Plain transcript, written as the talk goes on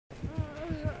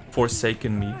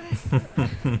forsaken me.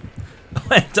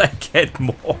 And I get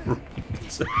more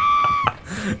rings.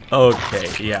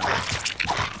 Okay, yeah.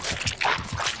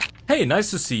 Hey,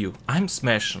 nice to see you. I'm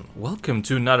Smashin'. Welcome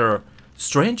to another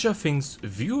Stranger Things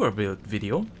viewer build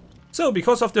video. So,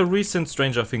 because of the recent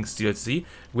Stranger Things DLC,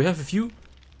 we have a few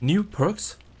new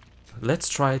perks. Let's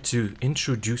try to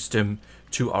introduce them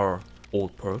to our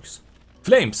old perks.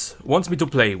 Flames wants me to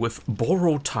play with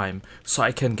borrowed time so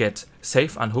I can get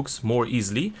safe unhooks more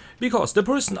easily, because the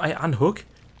person I unhook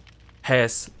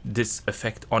has this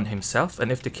effect on himself,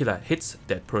 and if the killer hits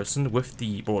that person with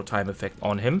the borrowed time effect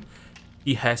on him,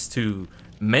 he has to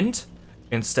mend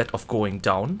instead of going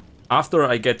down. After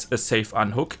I get a safe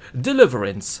unhook,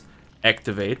 Deliverance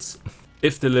activates.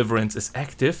 If Deliverance is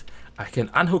active, I can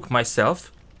unhook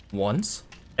myself once,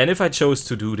 and if I chose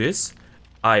to do this,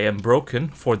 I am broken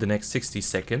for the next 60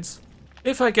 seconds.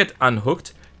 If I get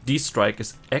unhooked, D-Strike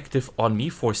is active on me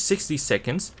for 60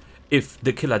 seconds. If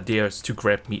the killer dares to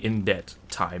grab me in that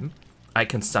time, I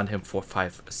can stun him for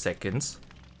 5 seconds.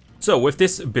 So with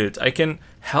this build, I can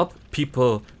help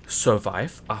people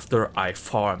survive after I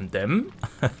farm them.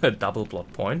 Double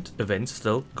blood point, event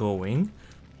still going.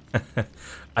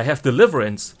 I have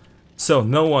Deliverance, so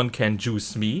no one can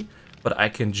juice me, but I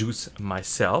can juice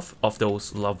myself of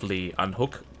those lovely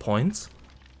unhook points.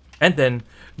 And then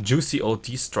juicy old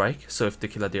D-Strike, so if the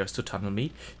killer dares to tunnel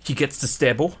me, he gets the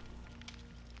stabbo.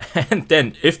 And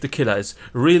then if the killer is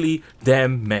really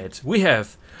damn mad, we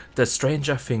have the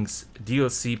Stranger Things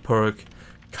DLC perk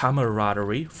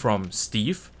CAMARADERIE from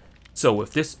Steve. So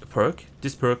with this perk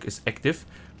is active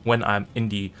when I'm in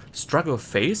the struggle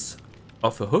phase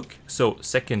of a hook, so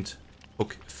second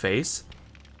hook phase.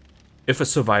 If a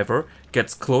survivor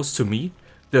gets close to me,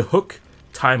 the hook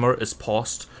timer is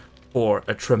paused for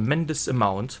a tremendous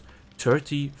amount,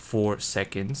 34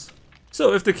 seconds.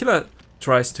 So if the killer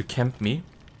tries to camp me,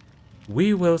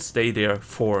 we will stay there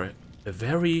for a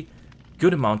very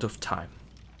good amount of time.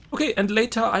 Okay, and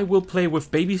later I will play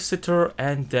with Babysitter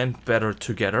and then Better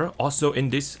Together, also in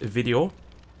this video.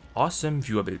 Awesome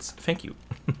viewer builds, thank you.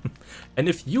 And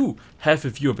if you have a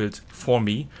viewer build for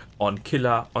me on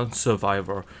Killer, on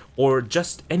Survivor, or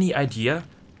just any idea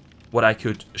what I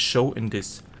could show in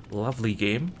this lovely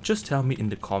game, just tell me in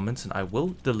the comments and I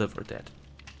will deliver that.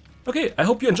 Okay, I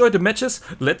hope you enjoyed the matches.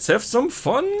 Let's have some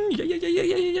fun. Yay, yay, yay, yay,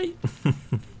 yay, yay.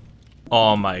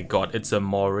 Oh my god, it's a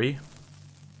Mori.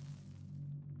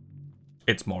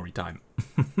 It's Mori time.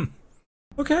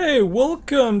 Okay,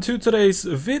 welcome to today's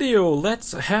video.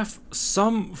 Let's have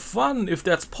some fun, if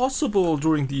that's possible,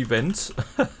 during the event.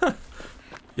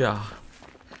 Yeah.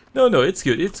 No, it's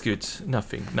good, it's good.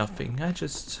 Nothing. I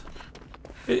just...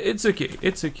 It's okay,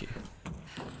 it's okay.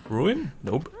 Ruin?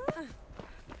 Nope.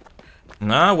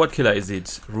 Nah, what killer is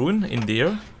it? Ruin in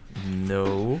there?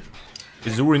 No.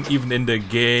 Is Ruin even in the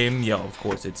game? Yeah, of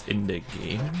course it's in the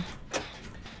game.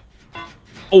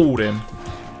 Oh, damn.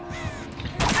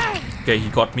 Okay, he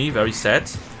got me, very sad.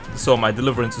 So my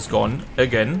Deliverance is gone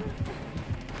again.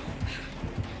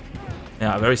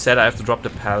 Yeah, very sad, I have to drop the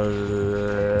pal.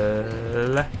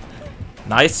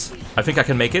 Nice, I think I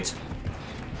can make it.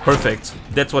 Perfect,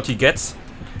 that's what he gets.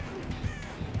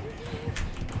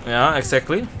 Yeah,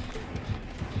 exactly.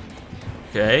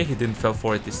 Okay, he didn't fall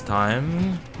for it this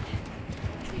time.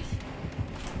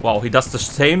 Wow, he does the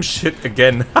same shit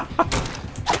again.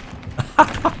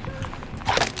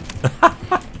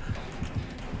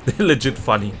 Legit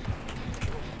funny.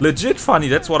 Legit funny,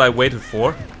 that's what I waited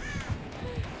for.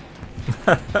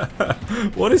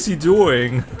 What is he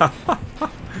doing?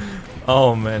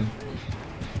 Oh man.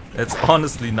 That's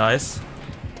honestly nice.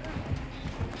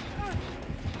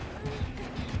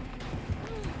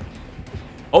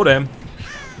 Oh damn.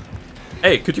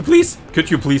 Hey, could you please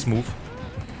move?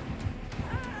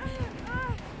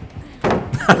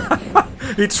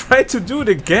 He tried to do it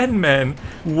again, man.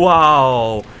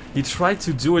 Wow. He tried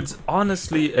to do it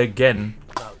honestly again.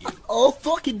 Oh,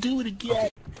 fucking do it again.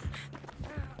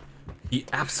 He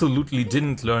absolutely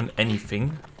didn't learn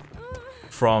anything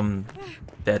from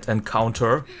that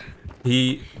encounter.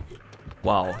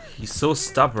 Wow, he's so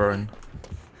stubborn.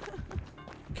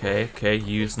 Okay,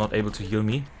 he is not able to heal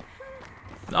me.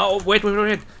 No, wait.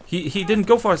 He didn't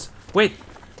go for us. Wait,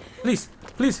 please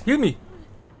heal me.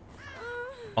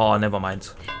 Oh, never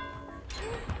mind.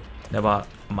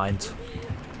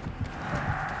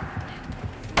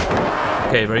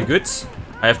 Okay, very good.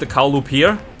 I have the cow loop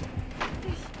here.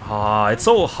 Ah, it's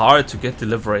so hard to get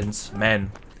Deliverance,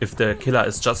 man. If the killer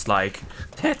is just like,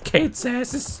 that Kate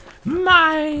says is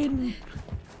mine.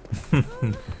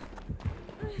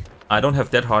 I don't have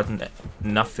that hard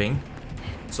nothing,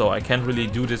 so I can't really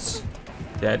do this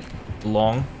that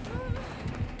long.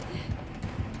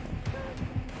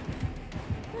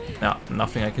 Yeah,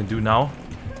 nothing I can do now.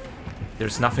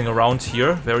 There's nothing around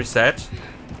here. Very sad.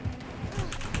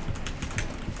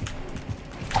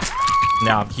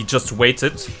 Yeah, he just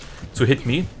waited to hit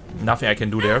me. Nothing I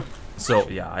can do there. So,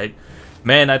 yeah,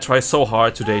 man, I try so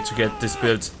hard today to get this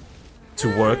build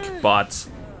to work, but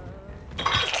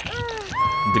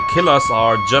the killers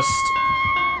are just...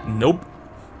 Nope.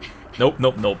 Nope,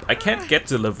 nope, nope. I can't get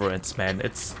Deliverance, man.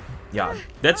 It's... Yeah,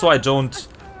 that's why I don't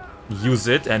use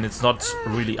it, and it's not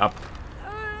really up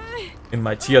in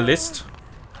my tier list.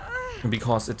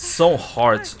 Because it's so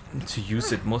hard to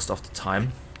use it most of the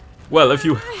time. Well, if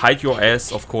you hide your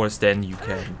ass, of course, then you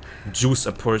can juice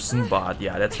a person, but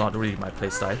yeah, that's not really my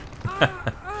playstyle.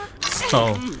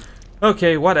 So,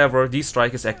 okay, whatever.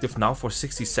 D-Strike is active now for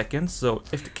 60 seconds, so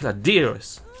if the killer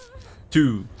dares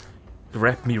to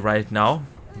grab me right now,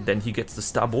 then he gets the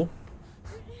stubble.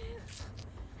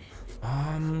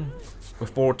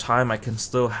 With more time, I can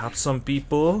still help some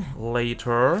people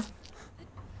later.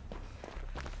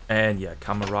 And yeah,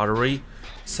 Camaraderie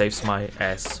saves my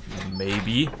ass,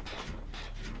 maybe.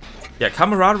 Yeah,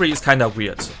 Camaraderie is kind of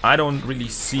weird. I don't really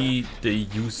see the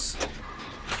use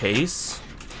case.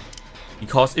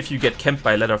 Because if you get camped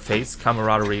by Leatherface,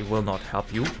 Camaraderie will not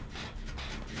help you.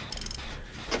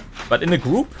 But in a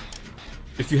group,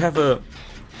 if you have a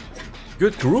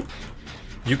good group,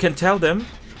 you can tell them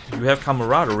you have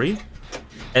Camaraderie.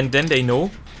 And then they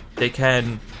know they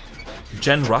can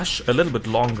gen rush a little bit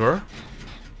longer.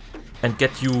 And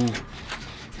get you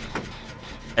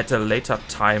at a later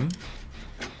time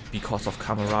because of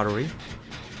Camaraderie.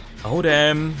 Oh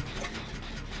damn.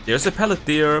 There's a pallet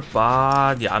there,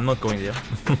 but yeah, I'm not going there.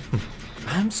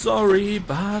 I'm sorry,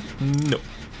 but no.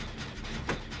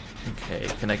 Okay,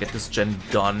 can I get this gen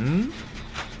done?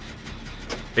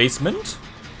 Basement?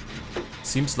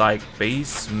 Seems like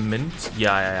basement.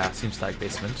 Yeah, seems like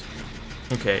basement.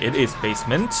 Okay, it is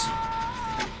basement.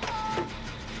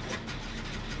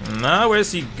 Now,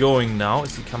 where's he going now?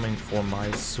 Is he coming for my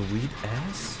sweet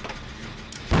ass?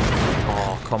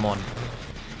 Oh, come on.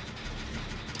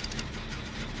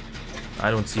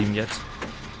 I don't see him yet.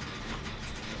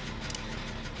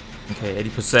 Okay,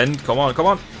 80%. Come on, come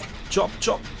on. Chop,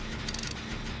 chop.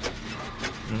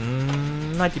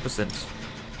 90%.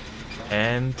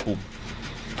 And boom.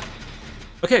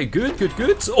 Okay, good, good,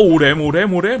 good. Oh, damn, oh,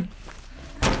 damn, oh, damn.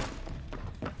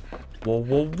 Whoa,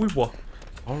 whoa, whoa.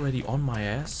 Already on my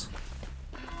ass.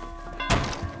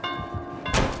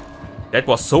 That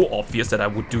was so obvious that I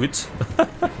would do it.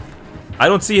 I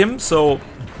don't see him, so...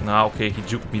 Nah, okay, he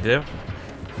juked me there.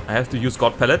 I have to use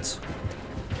God Pellet.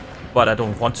 But I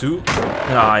don't want to.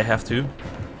 Nah, I have to.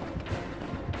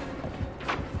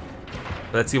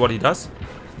 Let's see what he does.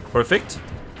 Perfect.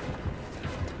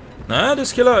 Nah,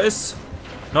 this killer is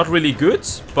not really good,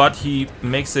 but he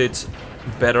makes it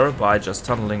better by just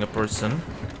tunneling a person.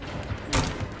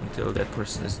 Until that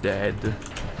person is dead.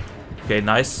 Okay,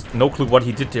 nice. No clue what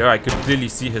he did there. I could clearly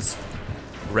see his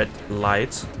red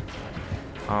light.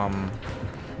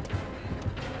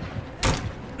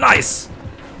 Nice!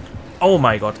 Oh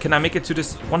my god, can I make it to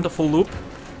this wonderful loop?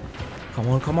 Come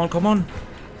on, come on, come on.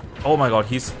 Oh my god,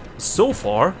 he's so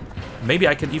far. Maybe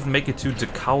I can even make it to the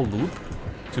cow loop,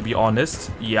 to be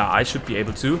honest. Yeah, I should be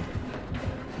able to.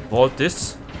 Vault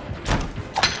this.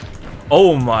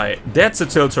 Oh my, that's a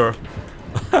tilter.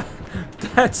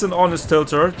 That's an honest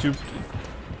tilter.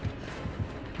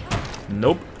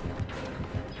 Nope.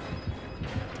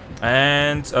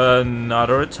 And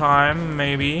another time,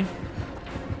 maybe.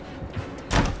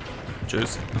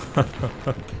 Just.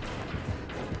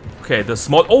 Okay, the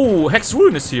small... Oh, Hex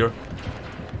Ruin is here.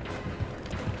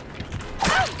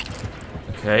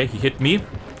 Okay, he hit me.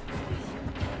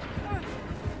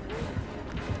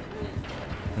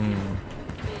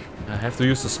 I have to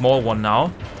use the small one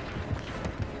now.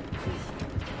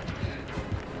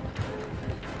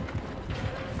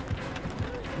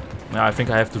 Yeah, I think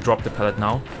I have to drop the pallet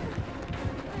now.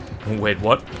 Wait,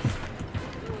 what?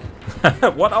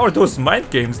 What are those mind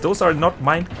games? Those are not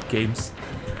mind games.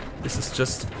 This is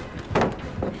just...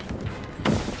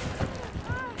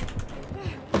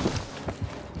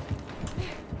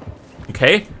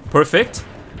 Okay, perfect.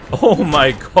 Oh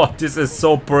my god, this is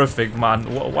so perfect, man.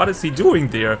 What is he doing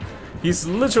there? He's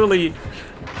literally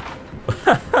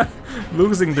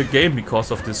losing the game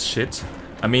because of this shit.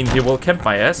 I mean, he will camp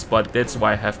my ass, but that's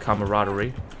why I have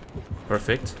Camaraderie.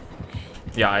 Perfect.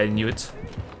 Yeah, I knew it.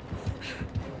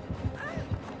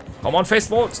 Come on, Phased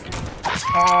Vault!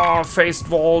 Ah, Phased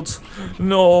Vault!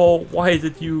 No, why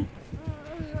did you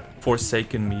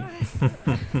forsaken me?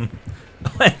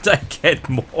 And I get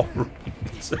more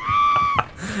rings.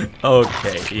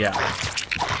 Okay, yeah.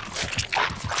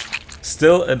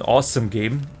 Still an awesome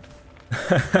game.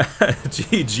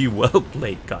 GG, well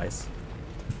played, guys.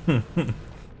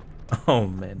 Oh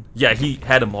man. Yeah, he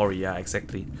had a Mori, yeah,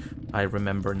 exactly. I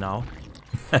remember now.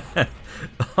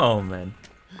 Oh man.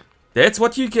 That's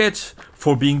what you get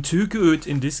for being too good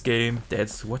in this game.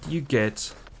 That's what you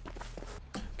get.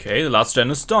 Okay, the last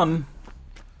gen is done.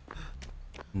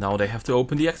 Now they have to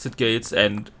open the exit gates,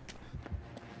 and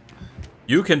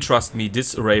you can trust me,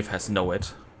 this rave has know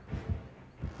it.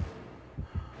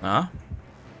 Huh?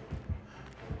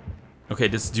 Okay,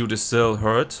 this dude is still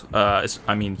hurt.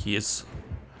 I mean, he is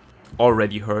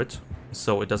already hurt,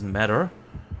 so it doesn't matter.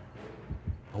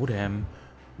 Oh, damn.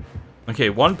 Okay,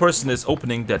 one person is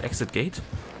opening that exit gate.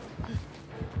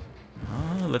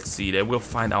 Let's see, they will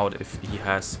find out if he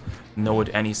has know it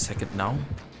any second now.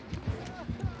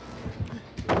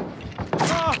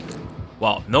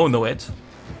 Wow, no know it.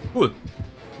 Cool.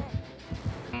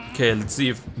 Okay, let's see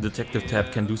if Detective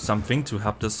Tab can do something to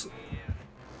help this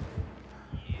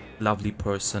lovely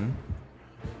person.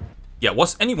 Yeah,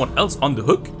 was anyone else on the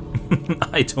hook?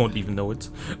 I don't even know it.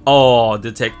 Oh,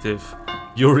 Detective,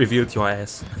 you revealed your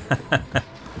ass.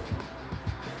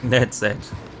 That's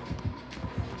it.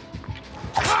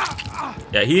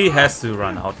 Yeah, he has to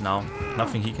run out now.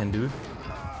 Nothing he can do.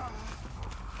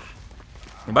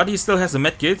 But he still has a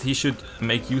medkit. He should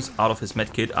make use out of his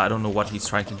medkit. I don't know what he's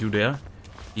trying to do there.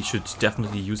 He should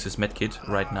definitely use his medkit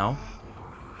right now.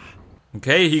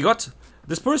 Okay, he got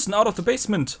this person out of the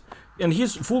basement. And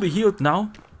he's fully healed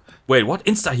now. Wait, what?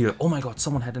 Insta-heal. Oh my god,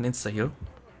 someone had an insta-heal.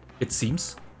 It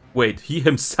seems. Wait, he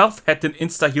himself had an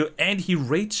insta-heal and he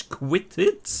rage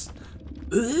quitted?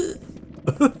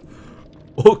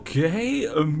 Okay,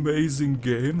 amazing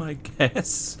game, I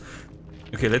guess.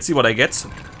 Okay, let's see what I get.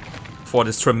 For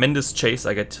this tremendous chase,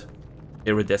 I get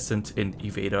Iridescent in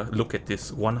Evader. Look at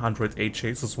this, 108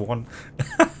 chases won.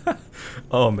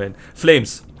 Oh man.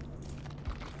 Flames,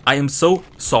 I am so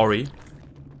sorry.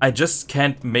 I just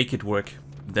can't make it work.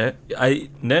 I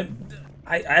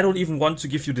don't even want to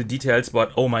give you the details,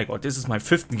 but oh my god, this is my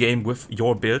 5th game with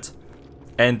your build.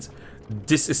 And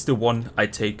this is the one I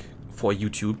take for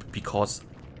YouTube because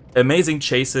amazing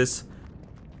chases,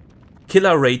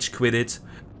 killer rage quitted,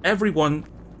 everyone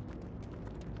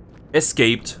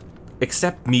escaped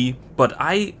except me, but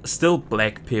I still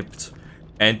black pipped.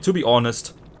 And to be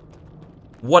honest,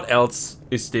 what else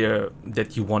is there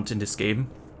that you want in this game?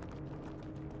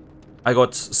 I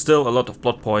got still a lot of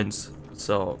plot points,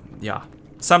 so yeah,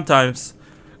 sometimes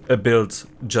a build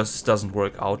just doesn't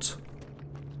work out.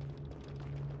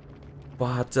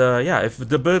 But yeah, if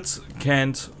the build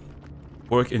can't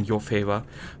work in your favor,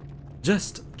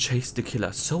 just chase the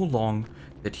killer so long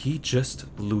that he just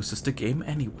loses the game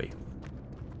anyway.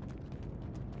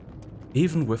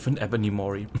 Even with an Ebony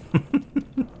Mori.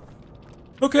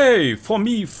 Okay, for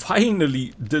me,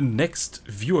 finally, the next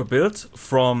viewer build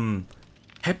from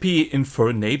Happy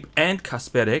Infernape and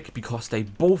Kasperek, because they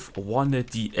both wanted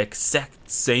the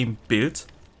exact same build.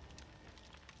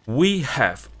 We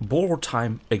have Borrow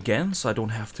Time again, so I don't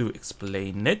have to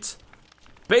explain it.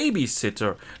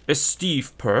 Babysitter, a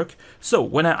Steve perk. So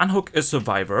when I unhook a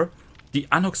survivor, the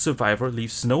unhooked survivor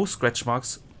leaves no scratch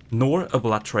marks nor a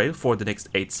blood trail for the next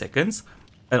 8 seconds.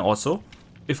 And also,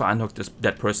 if I unhook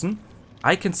that person,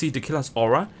 I can see the killer's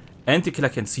aura and the killer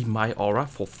can see my aura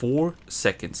for 4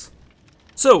 seconds.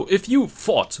 So if you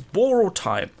thought Borrow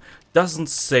Time doesn't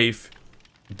save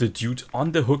the dude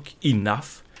on the hook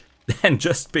enough, then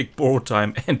just pick Borrow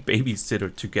Time and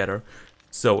Babysitter together.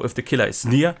 So if the killer is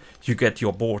near, you get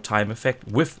your Borrow Time effect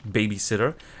with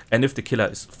Babysitter, and if the killer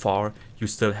is far, you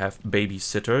still have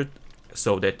Babysitter,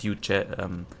 so that you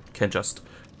can just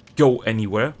go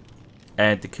anywhere,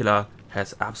 and the killer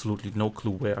has absolutely no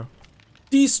clue where.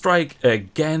 D-Strike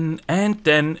again, and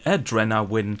then a Drenna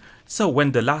win. So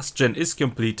when the last gen is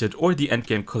completed or the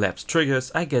endgame collapse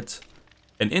triggers, I get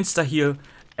an insta-heal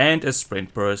and a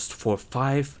sprint burst for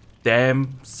 5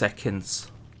 damn seconds.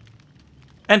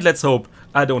 And let's hope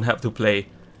I don't have to play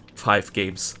 5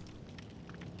 games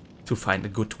to find a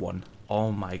good one.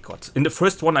 Oh my god. In the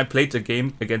first one I played a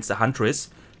game against a Huntress,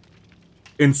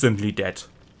 instantly dead.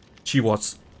 She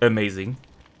was amazing.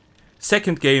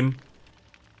 Second game,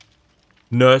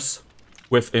 Nurse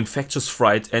with Infectious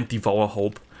Fright and Devour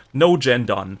Hope. No gen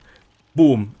done.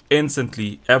 Boom,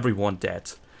 instantly everyone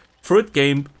dead. Third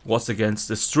game was against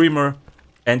the streamer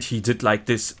and he did like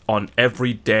this on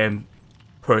every damn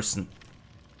person.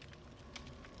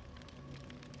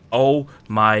 Oh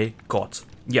my god.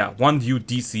 Yeah, one dude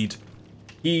DC'd.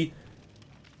 He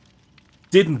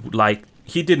didn't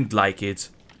like it,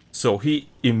 so he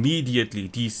immediately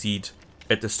DC'd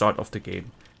at the start of the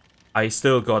game. I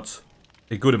still got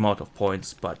a good amount of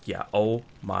points, but yeah, oh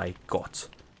my god.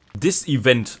 This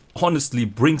event honestly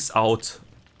brings out,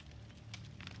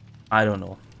 I don't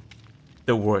know,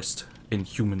 the worst in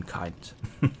humankind.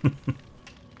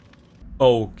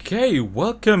 Okay,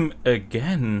 welcome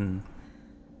again.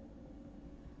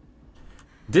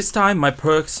 This time my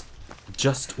perks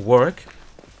just work.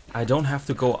 I don't have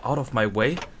to go out of my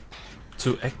way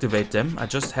to activate them. I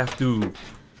just have to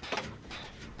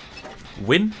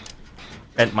win,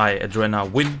 and my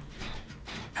adrenaline win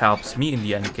helps me in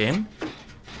the end game.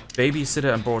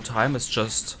 Babysitter and borrow time is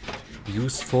just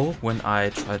useful when I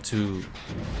try to...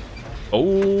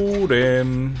 Oh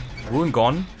damn, ruin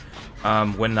gone.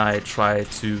 When I try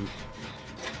to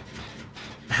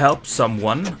help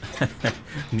someone.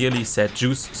 Nearly said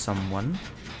juice someone.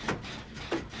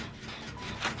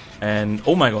 And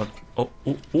oh my god. Oh.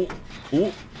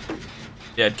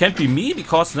 Yeah, it can't be me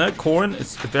because no, Corin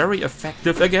is very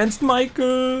effective against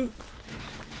Michael.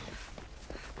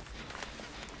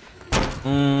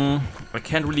 I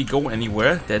can't really go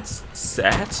anywhere. That's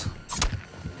sad.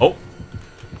 Oh.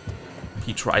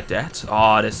 He tried that.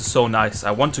 Oh, this is so nice.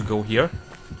 I want to go here.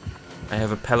 I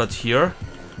have a pallet here.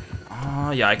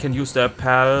 Yeah, I can use the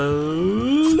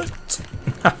pallet.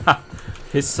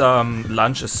 His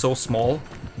lunch is so small.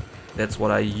 That's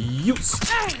what I use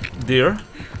there.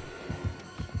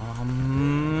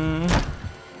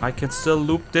 I can still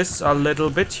loop this a little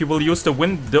bit. He will use the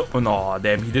window. Oh, no,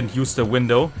 damn, he didn't use the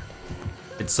window.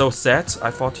 It's so sad. I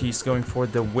thought he's going for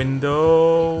the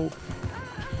window.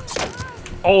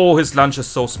 Oh, his lunch is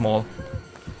so small.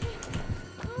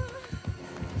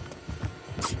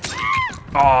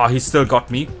 Oh, he still got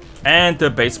me. And the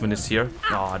basement is here.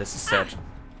 Oh, this is sad.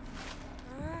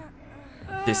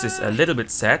 This is a little bit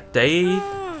sad. They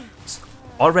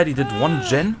already did one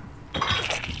gen.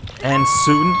 And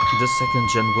soon the second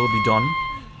gen will be done.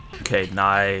 Okay,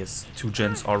 nice. 2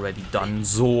 gens already done.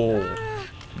 So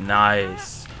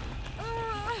nice.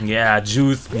 Yeah,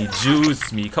 juice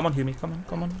me. Come on, heal me. Come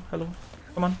on. Hello.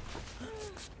 Come on.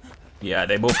 Yeah,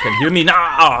 they both can hear me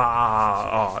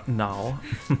now. Now.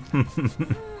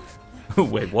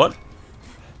 Wait, what?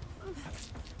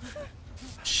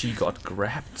 She got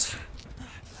grabbed.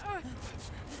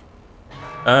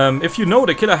 If you know,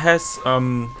 the killer has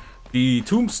the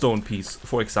tombstone piece,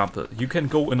 for example. You can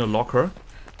go in a locker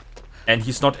and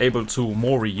he's not able to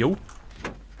mori you.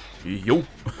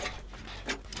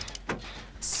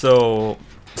 So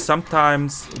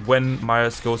sometimes when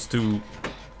Myers goes to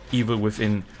evil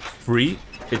within 3,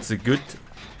 it's a good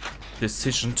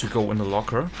decision to go in the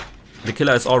locker. The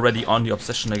killer is already on the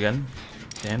obsession again.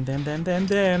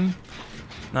 Damn.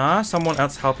 Nah, someone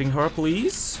else helping her,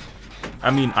 please.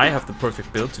 I mean, I have the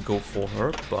perfect build to go for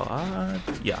her, but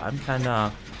yeah, I'm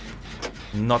kinda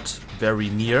not very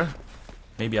near.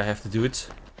 Maybe I have to do it.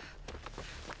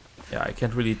 Yeah, I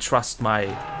can't really trust my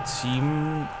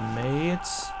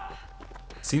teammates.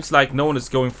 Seems like no one is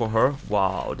going for her.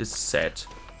 Wow, this is sad.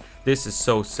 This is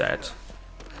so sad.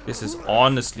 This is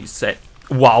honestly sad.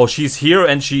 Wow, she's here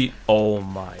and she... Oh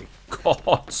my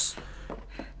god.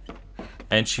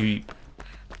 And she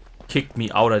kicked me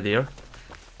out of there.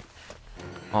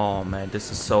 Oh man,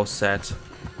 this is so sad.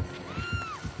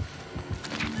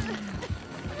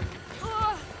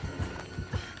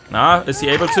 Nah, is he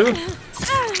able to?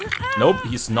 Nope,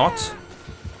 he's not.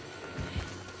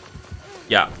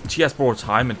 Yeah, she has borrowed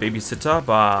time and babysitter,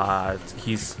 but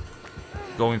he's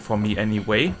going for me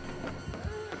anyway.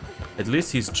 At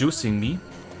least he's juicing me.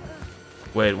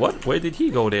 Wait, what? Where did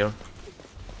he go there?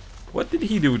 What did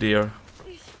he do there?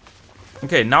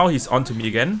 Okay, now he's onto me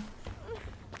again.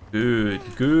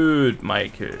 Good,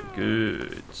 Michael,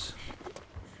 good.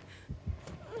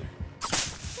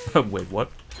 Wait, what?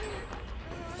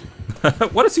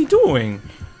 What is he doing?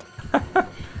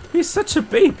 He's such a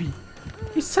baby.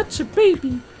 He's such a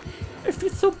baby. I feel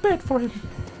so bad for him.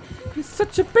 He's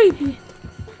such a baby.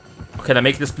 Oh, can I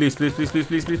make this, please?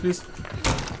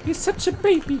 He's such a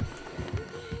baby.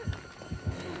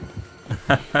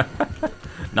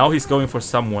 Now he's going for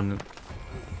someone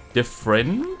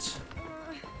different.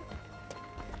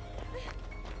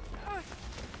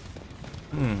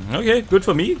 Okay, good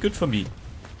for me.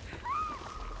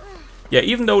 Yeah,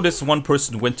 even though this one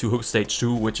person went to hook stage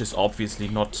 2, which is obviously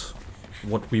not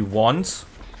what we want,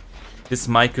 this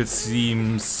Michael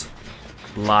seems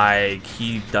like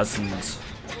he doesn't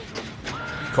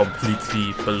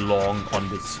completely belong on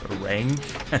this rank.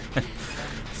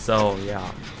 So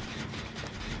yeah,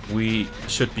 we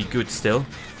should be good still.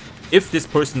 If this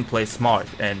person plays smart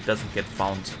and doesn't get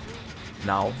found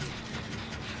now.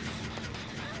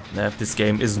 This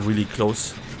game isn't really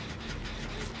close.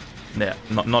 Yeah,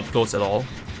 not close at all.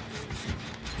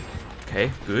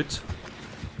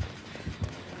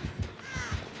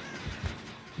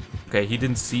 Okay, he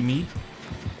didn't see me.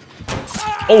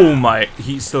 Oh my,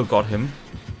 he still got him.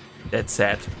 That's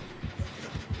sad.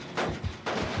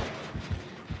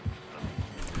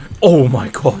 Oh my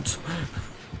god.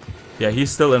 Yeah,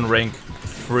 he's still in rank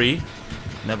 3.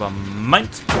 Never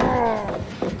mind.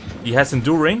 He has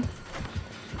enduring.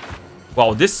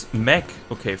 Wow, this mech,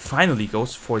 okay, finally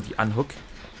goes for the unhook.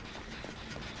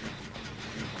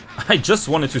 I just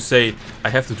wanted to say I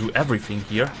have to do everything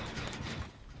here.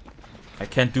 I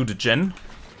can't do the gen.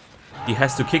 He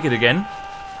has to kick it again.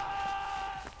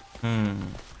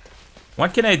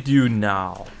 What can I do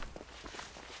now?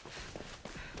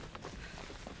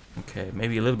 Okay,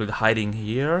 maybe a little bit hiding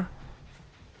here.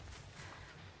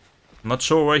 Not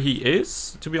sure where he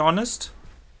is, to be honest.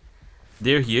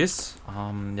 There he is.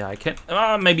 Yeah, I can't.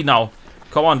 Maybe now.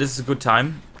 Come on, this is a good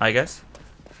time, I guess.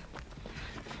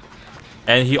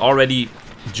 And he already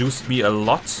juiced me a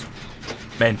lot.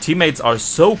 Man, teammates are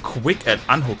so quick at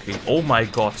unhooking. Oh my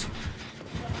god.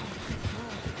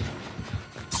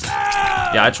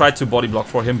 Yeah, I tried to body block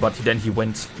for him, but then he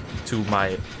went to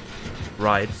my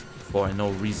right for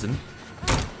no reason.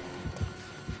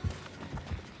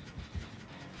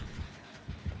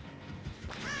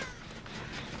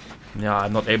 Yeah,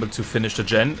 I'm not able to finish the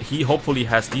gen. He hopefully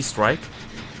has D-strike.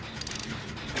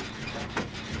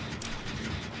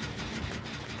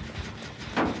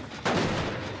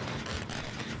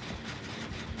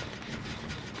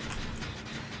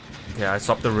 Okay, I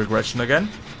stopped the regression again.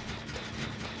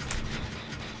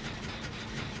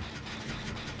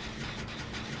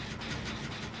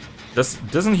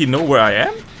 Doesn't he know where I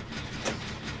am?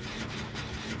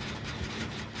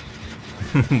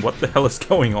 What the hell is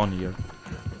going on here?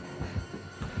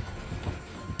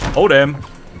 Oh damn.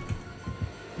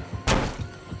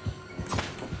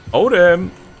 Oh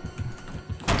damn.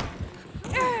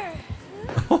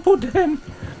 Oh damn.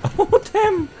 Oh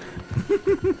damn.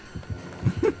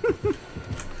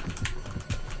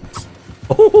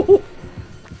 Oh.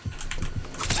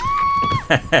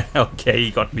 Okay,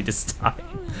 he got me this time.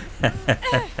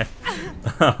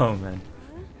 Oh man.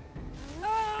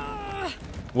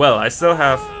 Well, I still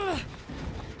have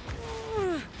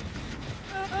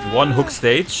one hook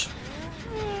stage,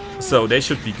 so they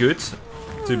should be good,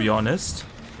 to be honest.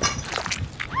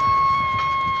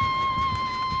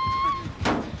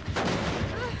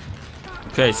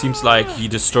 Okay, seems like he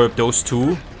disturbed those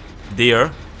two there.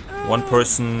 One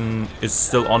person is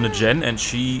still on the gen, and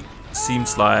she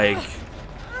seems like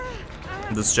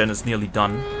this gen is nearly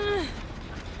done.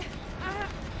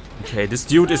 Okay, this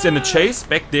dude is in the chase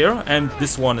back there, and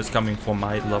this one is coming for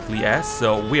my lovely ass,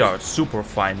 so we are super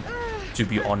fine, to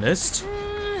be honest.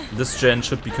 This gen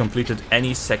should be completed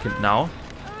any second now.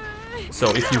 So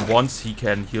if he wants, he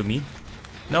can heal me.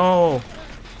 No!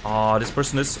 Aw, this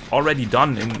person is already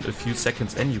done in a few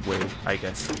seconds anyway, I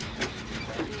guess.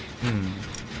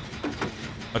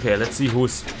 Okay, let's see who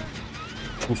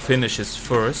finishes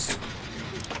first.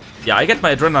 Yeah, I get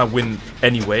my adrenaline win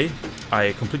anyway.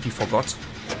 I completely forgot.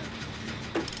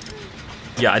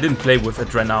 Yeah, I didn't play with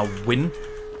adrenaline win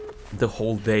the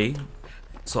whole day,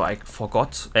 so I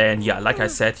forgot. And yeah, like I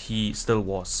said, he still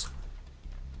was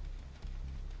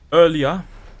earlier.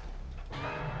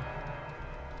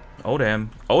 Oh damn.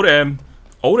 Oh damn.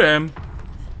 Oh damn.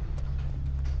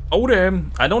 Oh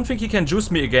damn. I don't think he can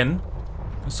juice me again,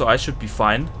 so I should be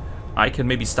fine. I can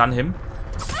maybe stun him.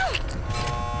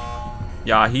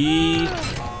 Yeah, he...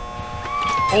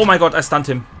 Oh my god, I stunned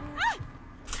him.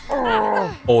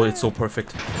 Oh, it's so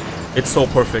perfect. It's so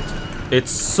perfect. It's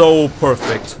so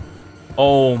perfect.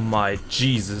 Oh my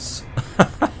Jesus.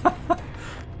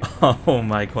 Oh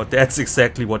my god, that's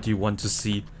exactly what you want to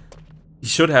see. He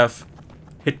should have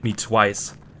hit me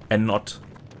twice and not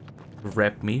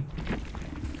wrap me.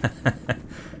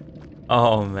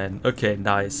 Oh man, okay,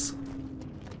 nice.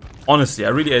 Honestly, I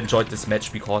really enjoyed this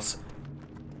match because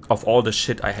of all the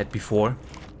shit I had before.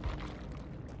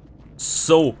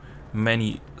 So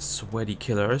many sweaty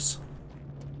killers.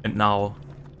 And now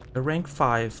a rank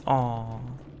 5. Aww.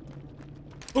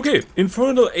 Okay,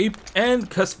 Infernal Ape and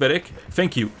Cosmetic,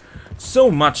 thank you so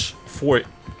much for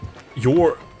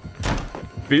your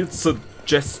build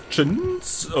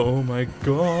suggestions. Oh my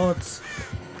god.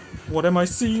 What am I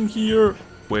seeing here?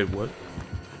 Wait, what?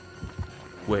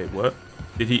 Wait, what?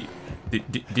 Did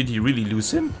he really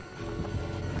lose him?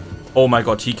 Oh my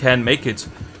god, he can make it.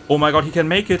 Oh my god, he can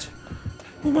make it.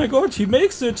 Oh my god, he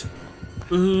makes it.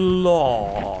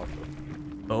 Lord.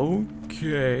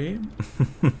 Okay.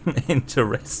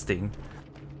 Interesting.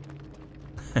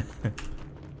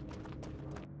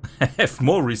 Have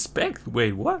more respect?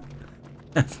 Wait, what?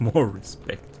 Have more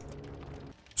respect.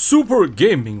 Super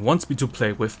Gaming wants me to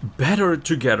play with Better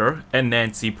Together and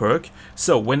Nancy perk.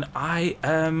 So when I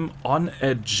am on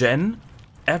a gen,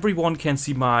 everyone can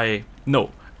see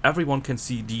everyone can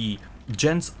see the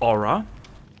gen's aura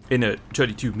in a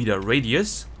 32-meter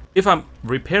radius. If I'm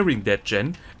repairing that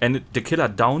gen and the killer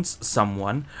downs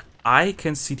someone, I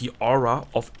can see the aura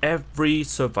of every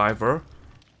survivor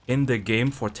in the game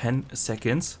for 10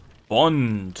 seconds.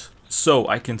 Bond. So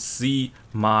I can see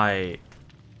my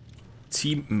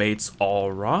teammates'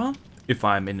 aura if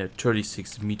I'm in a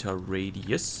 36-meter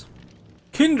radius.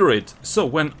 Kindred. So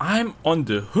when I'm on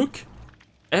the hook,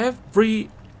 every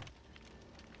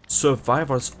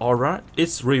survivor's aura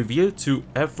is revealed to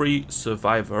every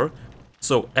survivor.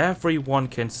 So everyone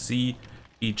can see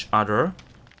each other.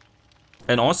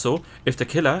 And also, if the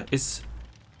killer is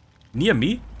near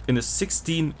me in a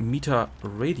 16-meter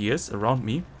radius around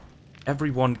me,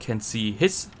 everyone can see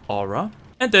his aura.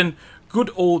 And then good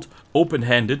old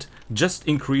open-handed just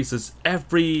increases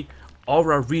every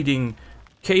aura reading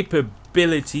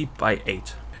capability by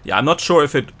 8. Yeah, I'm not sure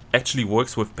if it actually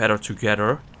works with Better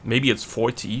Together. Maybe it's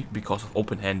 40 because of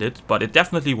open-handed, but it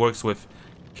definitely works with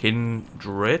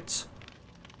Kindred.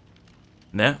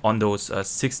 On those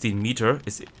 16 meter,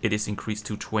 it is increased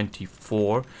to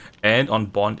 24, and on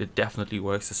Bond it definitely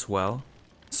works as well.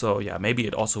 So yeah, maybe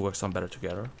it also works on Better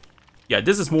Together. Yeah,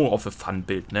 this is more of a fun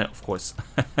build, of course.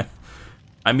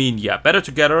 I mean, yeah, Better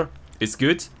Together is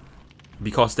good,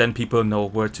 because then people know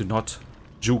where to not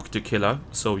juke the killer,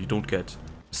 so you don't get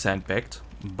sandbagged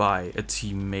by a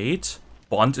teammate.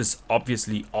 Bond is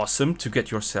obviously awesome to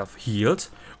get yourself healed,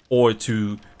 or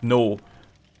to know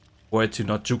where to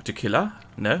not juke the killer,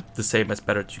 the same as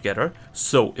Better Together.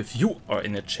 So if you are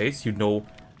in a chase, you know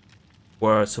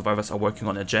where survivors are working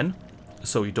on a gen,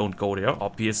 so you don't go there,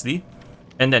 obviously.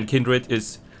 And then Kindred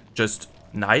is just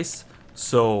nice,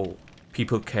 so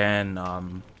people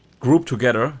can group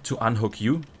together to unhook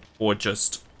you, or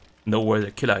just know where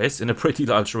the killer is in a pretty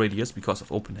large radius because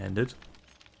of open-handed.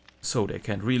 So they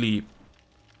can really...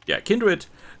 Yeah, Kindred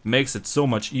makes it so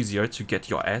much easier to get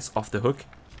your ass off the hook,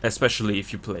 especially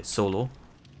if you play solo,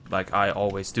 like I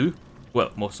always do.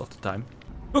 Well, most of the time.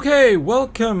 Okay,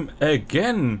 welcome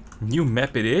again. New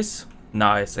map it is.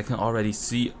 Nice, I can already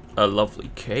see a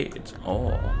lovely Kate.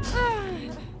 Oh.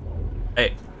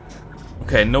 Hey.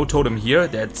 Okay, no totem here,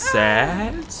 that's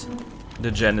sad.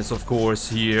 The gen is of course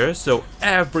here, so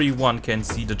everyone can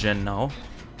see the gen now.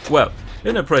 Well,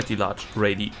 in a pretty large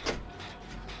radius.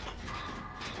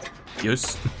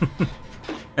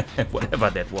 Whatever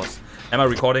that was. Am I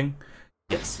recording?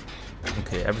 Yes.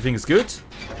 Okay, everything is good.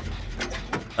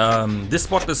 This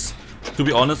spot is, to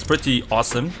be honest, pretty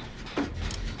awesome.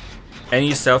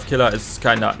 Any self-killer is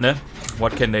kinda,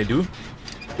 what can they do?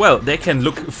 Well, they can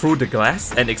look through the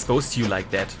glass and expose you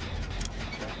like that.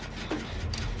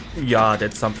 Yeah,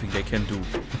 that's something they can do.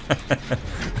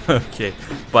 Okay,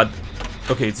 but...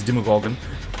 Okay, it's Demogorgon,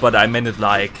 but I meant it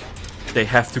like they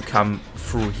have to come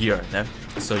through here,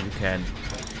 so you can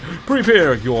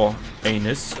prepare your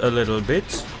anus a little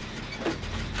bit.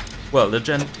 Well, the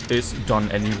gen is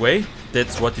done anyway.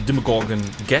 That's what the Demogorgon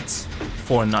gets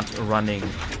for not running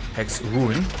Hex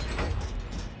Ruin.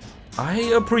 I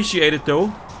appreciate it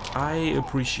though. I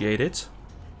appreciate it.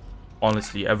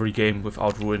 Honestly, every game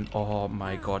without Ruin, oh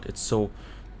my god, it's so...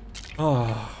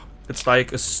 Oh, it's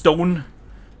like a stone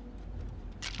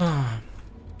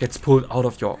gets pulled out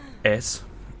of your ass.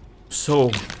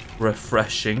 So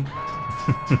refreshing.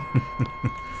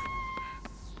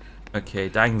 Okay,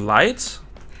 Dying Light.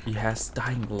 He has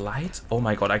Dying Light. Oh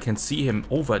my god, I can see him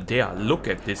over there. Look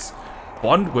at this.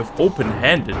 Bond with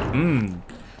open-handed.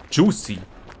 Juicy.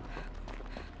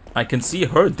 I can see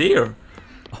her there.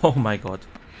 Oh my god.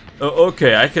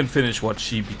 Okay, I can finish what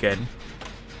she began.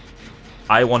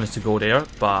 I wanted to go there,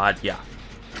 but yeah.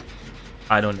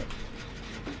 I don't know.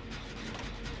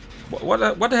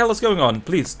 What the hell is going on?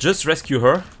 Please, just rescue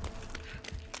her.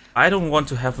 I don't want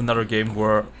to have another game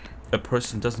where a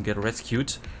person doesn't get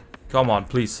rescued. Come on,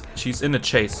 please. She's in a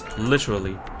chase,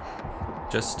 literally.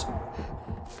 Just...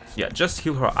 Yeah, just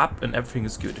heal her up and everything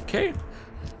is good, okay?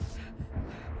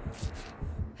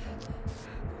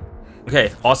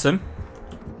 Okay, awesome.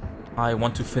 I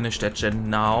want to finish that gen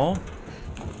now.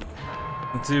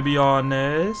 To be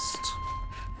honest.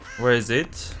 Where is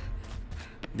it?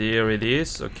 There it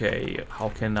is. Okay, how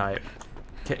can I...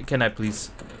 Can I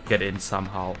please get in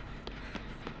somehow?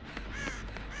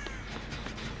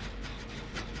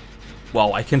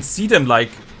 Wow, I can see them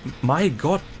like... My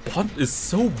god, Bond is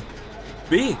so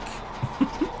big.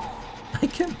 I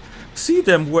can see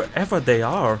them wherever they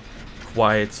are.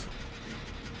 Quite...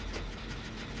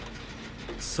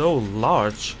 So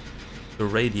large, the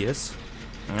radius.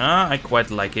 I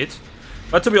quite like it.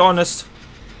 But to be honest,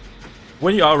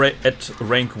 when you are at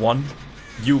rank 1,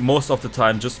 you most of the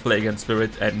time just play against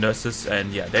Spirit and Nurses,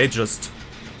 and yeah, they just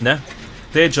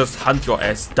hunt your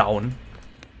ass down.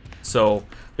 So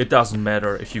it doesn't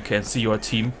matter if you can see your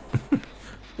team.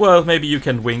 Well, maybe you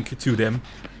can wink to them,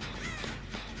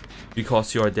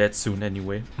 because you're dead soon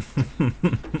anyway.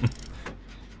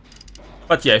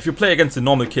 But yeah, if you play against a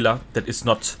normal killer that is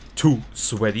not too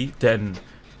sweaty, then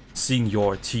seeing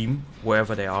your team,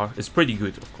 wherever they are, is pretty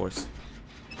good, of course.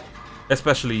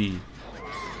 Especially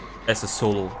as a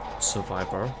solo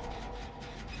survivor.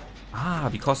 Ah,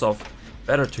 because of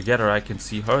Better Together, I can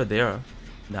see her there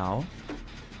now.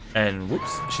 And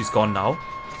whoops, she's gone now.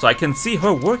 So I can see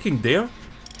her working there.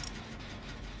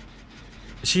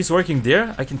 She's working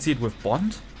there. I can see it with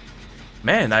Bond.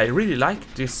 Man, I really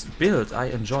like this build. I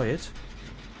enjoy it.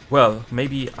 Well,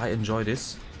 maybe I enjoy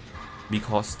this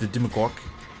because the Demogorg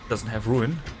doesn't have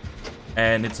Ruin.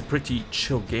 And it's a pretty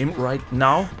chill game right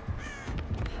now.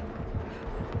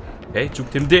 Okay,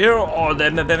 juked him there. Oh,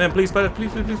 then please,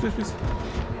 please.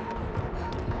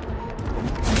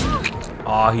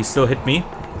 Ah, he still hit me.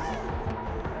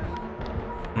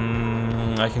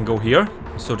 I can go here.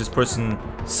 So this person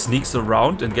sneaks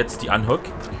around and gets the unhook.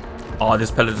 Oh, this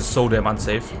pellet is so damn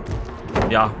unsafe.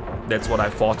 Yeah, that's what I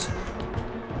thought.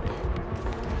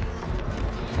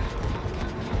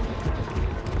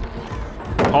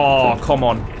 Oh, come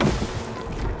on.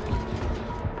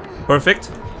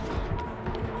 Perfect.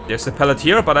 There's a pellet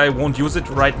here, but I won't use it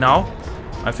right now.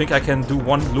 I think I can do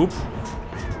one loop.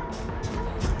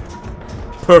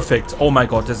 Perfect. Oh my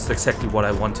god, this is exactly what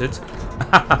I wanted.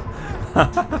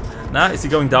 Nah, is he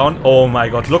going down? Oh my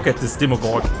god, look at this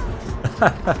Demogorg.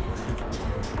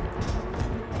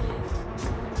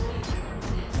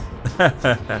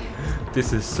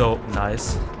 This is so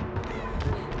nice.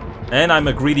 And I'm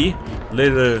a greedy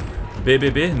little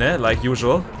baby, ne? Like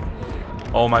usual.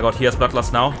 Oh my god, he has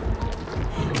Bloodlust now.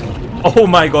 Oh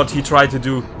my god, he tried to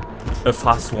do a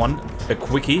fast one. A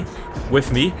quickie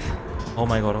with me. Oh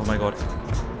my god, oh my god.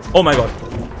 Oh my god.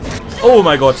 Oh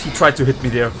my god, he tried to hit me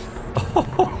there.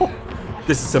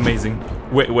 This is amazing.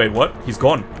 Wait, what? He's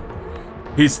gone.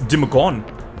 He's Demogorgon.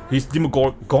 He's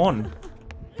Demogorgon.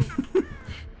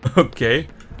 Okay.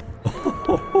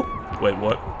 Wait,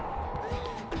 what?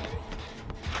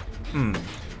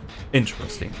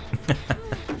 Interesting.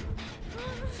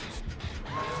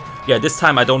 Yeah, this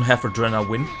time I don't have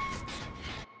Adrenaline.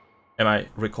 Am I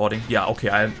recording? Yeah, okay,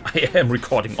 I am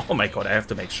recording. Oh my god, I have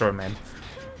to make sure, man.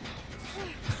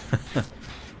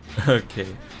 Okay.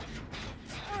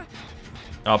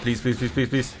 Oh, please.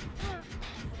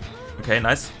 Okay,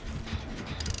 nice.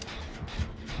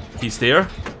 He's there.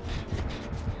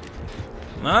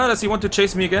 Ah, does he want to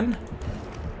chase me again?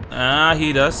 Ah,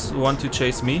 he does want to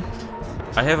chase me.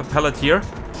 I have a pellet here.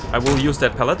 I will use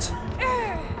that pellet.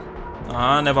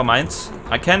 Ah, never mind.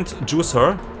 I can't juice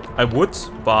her. I would,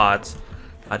 but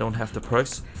I don't have the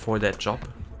perks for that job.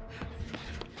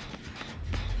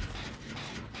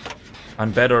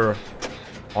 I'm better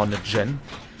on a gen.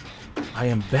 I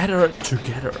am better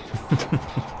together.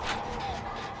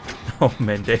 Oh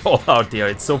man, they all out there.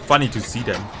 It's so funny to see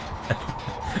them.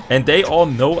 And they all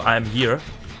know I'm here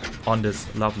on this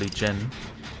lovely gen.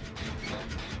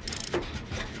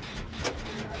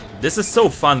 This is so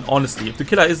fun, honestly. If the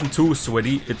killer isn't too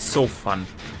sweaty, it's so fun.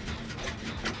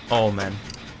 Oh man.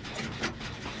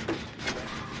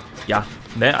 Yeah,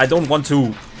 I don't want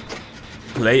to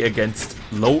play against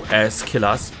low-ass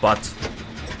killers, but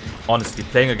honestly,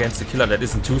 playing against a killer that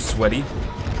isn't too sweaty,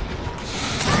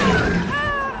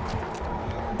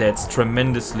 that's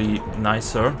tremendously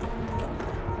nicer.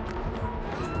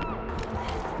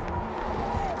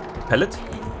 Pellet?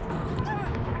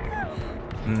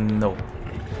 No.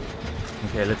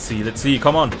 Okay, let's see,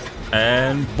 come on.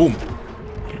 And boom.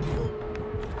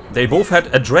 They both had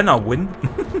Adrenaline.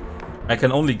 I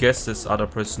can only guess this other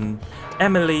person.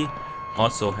 Emily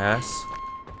also has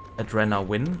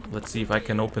Adrenaline. Let's see if I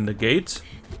can open the gate.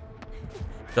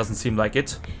 Doesn't seem like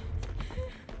it.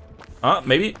 Ah,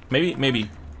 maybe.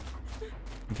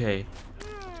 Okay.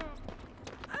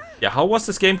 Yeah, how was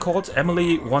this game called?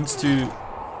 Emily wants to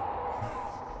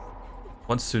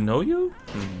know you?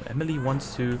 Emily wants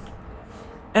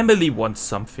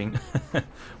something.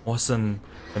 Was an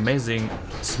amazing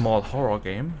small horror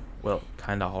game. Well,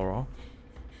 kinda horror.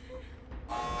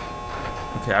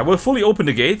 Okay, I will fully open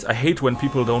the gate. I hate when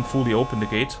people don't fully open the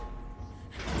gate.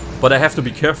 But I have to be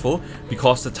careful,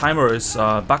 because the timer is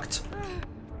bugged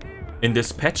in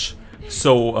this patch.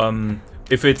 So,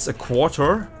 if it's a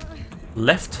quarter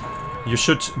left, you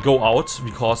should go out,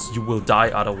 because you will die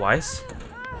otherwise.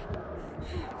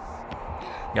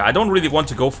 Yeah, I don't really want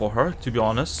to go for her, to be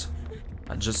honest.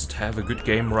 I just have a good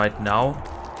game right now.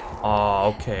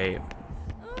 Oh, okay.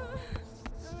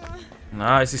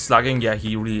 Ah, is he slugging? Yeah,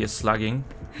 he really is slugging.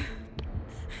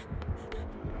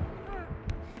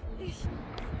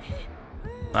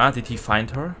 Ah, did he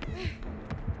find her?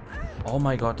 Oh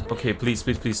my god. Okay, please,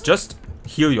 please, please. Just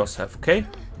heal yourself, okay?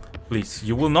 Please,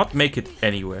 you will not make it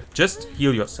anywhere. Just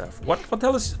heal yourself. What the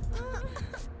hell is...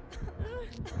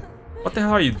 What the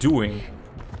hell are you doing?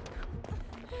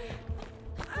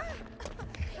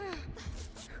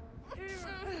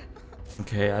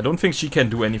 Okay, I don't think she can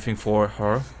do anything for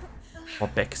her. Or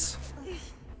Bex.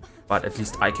 But at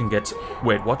least I can get...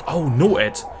 Wait, what? Oh, no,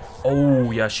 Ed.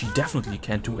 Oh, yeah, she definitely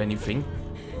can't do anything.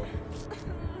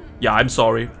 Yeah, I'm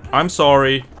sorry. I'm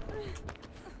sorry.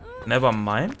 Never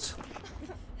mind.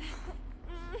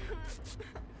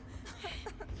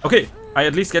 Okay, I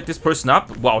at least get this person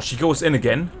up. Wow, she goes in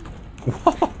again.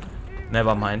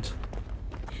 Never mind.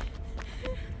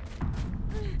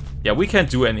 Yeah, we can't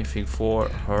do anything for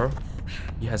her.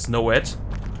 He has no ed.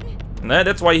 Nah,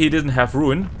 that's why he didn't have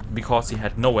ruin. Because he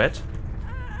had no ed.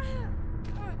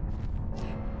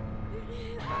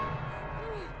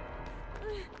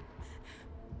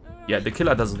 Yeah, the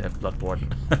killer doesn't have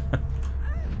Bloodborne.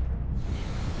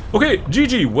 Okay,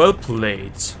 GG, well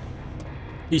played.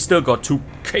 He still got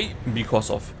 2k because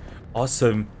of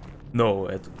awesome no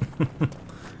ed.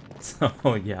 So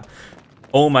yeah.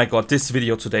 Oh my god, this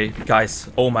video today, guys.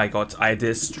 Oh my god, I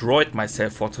destroyed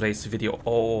myself for today's video.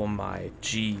 Oh my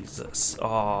Jesus.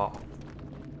 Oh,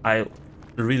 I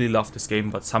really love this game,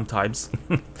 but sometimes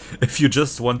if you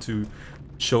just want to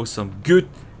show some good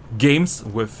games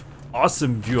with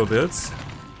awesome viewer builds,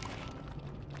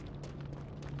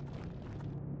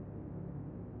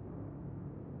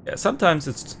 yeah, sometimes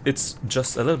it's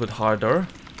just a little bit harder,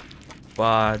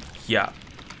 but yeah,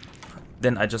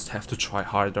 then I just have to try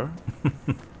harder.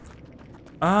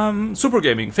 Super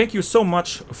Gaming, thank you so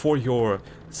much for your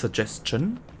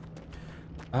suggestion.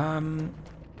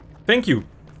 Thank you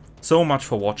so much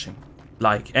for watching.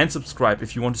 Like and subscribe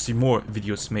if you want to see more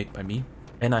videos made by me.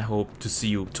 And I hope to see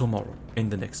you tomorrow in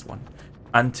the next one.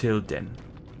 Until then.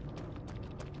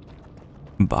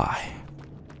 Bye.